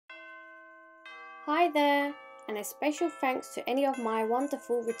Hi there, and a special thanks to any of my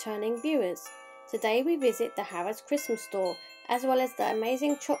wonderful returning viewers. Today we visit the Harrods Christmas store, as well as the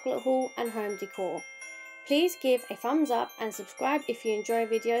amazing chocolate haul and home decor. Please give a thumbs up and subscribe if you enjoy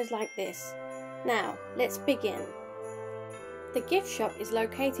videos like this. Now, let's begin. The gift shop is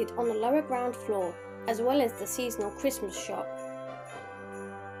located on the lower ground floor, as well as the seasonal Christmas shop.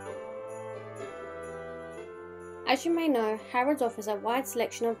 As you may know, Harrods offers a wide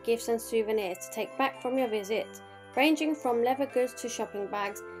selection of gifts and souvenirs to take back from your visit, ranging from leather goods to shopping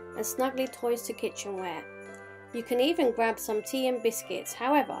bags and snuggly toys to kitchenware. You can even grab some tea and biscuits.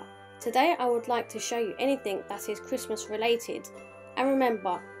 However, today I would like to show you anything that is Christmas related. And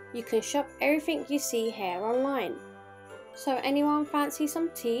remember, you can shop everything you see here online. So anyone fancy some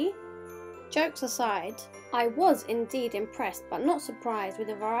tea? Jokes aside, I was indeed impressed but not surprised with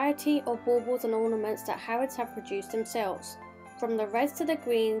the variety of baubles and ornaments that Harrods have produced themselves. From the reds to the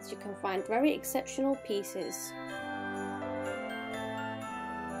greens, you can find very exceptional pieces.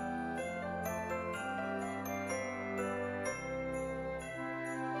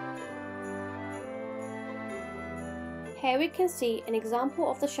 Here we can see an example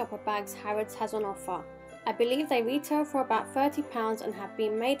of the shopper bags Harrods has on offer. I believe they retail for about £30 and have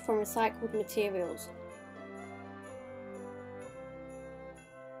been made from recycled materials.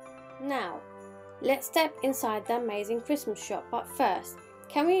 Now, let's step inside the amazing Christmas shop, but first,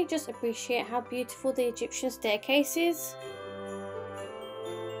 can we just appreciate how beautiful the Egyptian staircase is?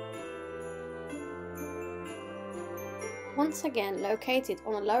 Once again located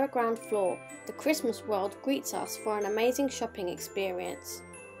on the lower ground floor, the Christmas world greets us for an amazing shopping experience.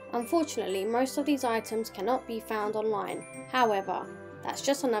 Unfortunately, most of these items cannot be found online. However, that's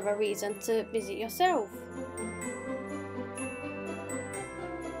just another reason to visit yourself.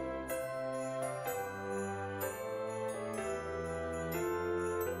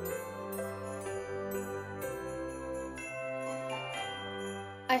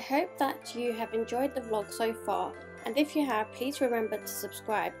 I hope that you have enjoyed the vlog so far, and if you have, please remember to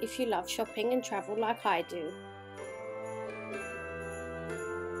subscribe if you love shopping and travel like I do.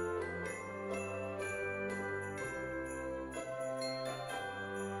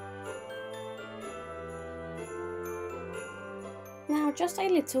 Now, just a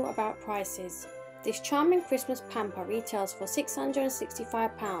little about prices. This charming Christmas pamper retails for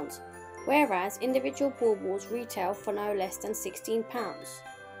 £665, whereas individual baubles retail for no less than £16.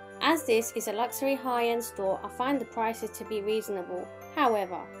 As this is a luxury high-end store, I find the prices to be reasonable.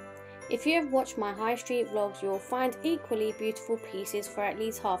 However, if you have watched my high street vlogs, you will find equally beautiful pieces for at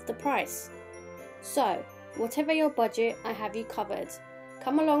least half the price. So, whatever your budget, I have you covered.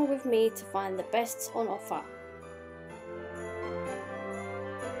 Come along with me to find the best on offer.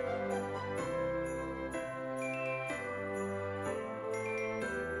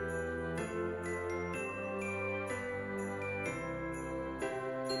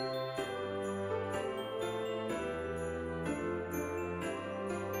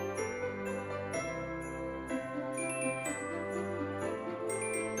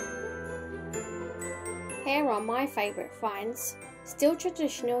 Here are my favourite finds. Still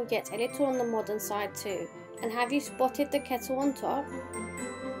traditional, yet a little on the modern side too. And have you spotted the kettle on top?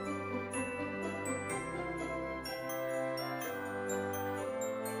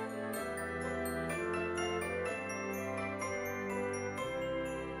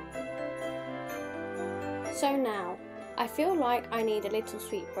 So now, I feel like I need a little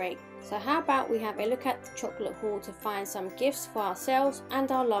sweet break. So how about we have a look at the chocolate haul to find some gifts for ourselves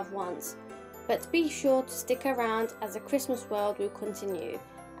and our loved ones. But be sure to stick around as the Christmas world will continue,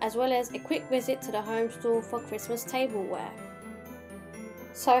 as well as a quick visit to the home store for Christmas tableware.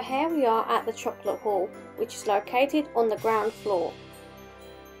 So here we are at the chocolate haul, which is located on the ground floor.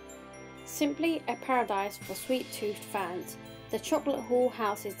 Simply a paradise for sweet-toothed fans. The chocolate haul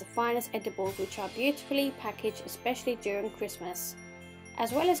houses the finest edibles, which are beautifully packaged especially during Christmas,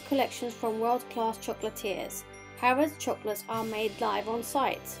 as well as collections from world-class chocolatiers. Harrods chocolates are made live on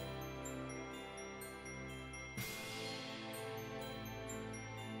site.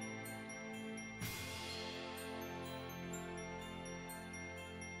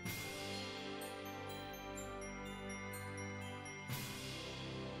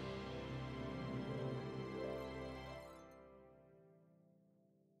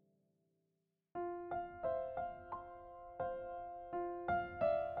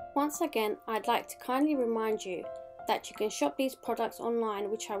 Once again, I'd like to kindly remind you that you can shop these products online,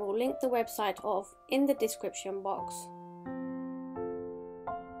 which I will link the website of in the description box.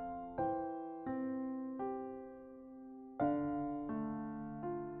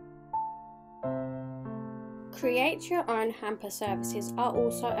 Create your own hamper services are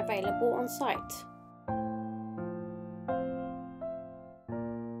also available on site.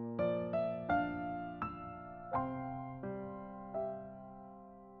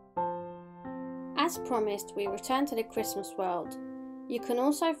 promised, we return to the Christmas world. You can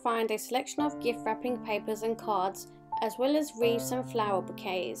also find a selection of gift wrapping papers and cards, as well as wreaths and flower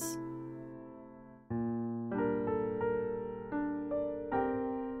bouquets.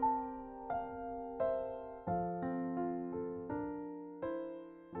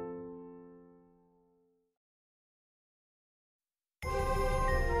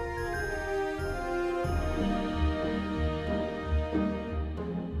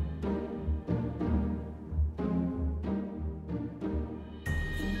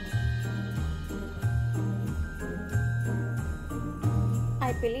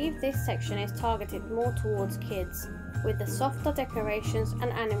 I believe this section is targeted more towards kids, with the softer decorations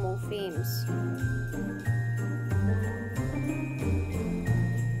and animal themes.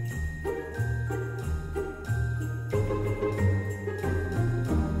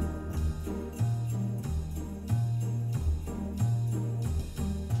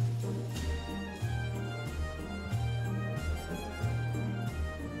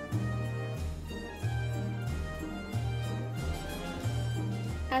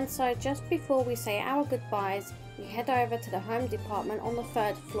 And so just before we say our goodbyes, we head over to the home department on the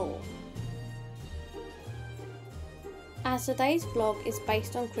 3rd floor. As today's vlog is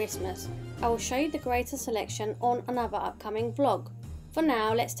based on Christmas, I will show you the greater selection on another upcoming vlog. For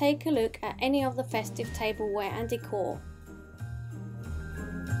now, let's take a look at any of the festive tableware and decor.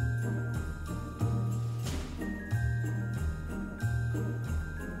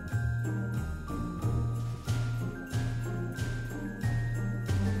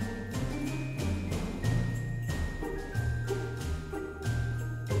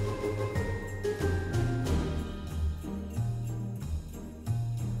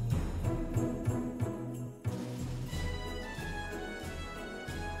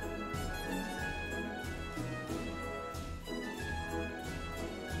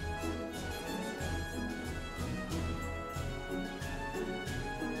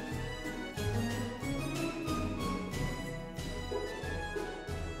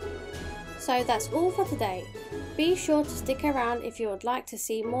 So that's all for today. Be sure to stick around if you would like to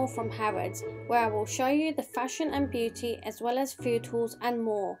see more from Harrods, where I will show you the fashion and beauty as well as food hauls and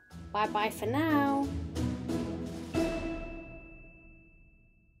more. Bye bye for now.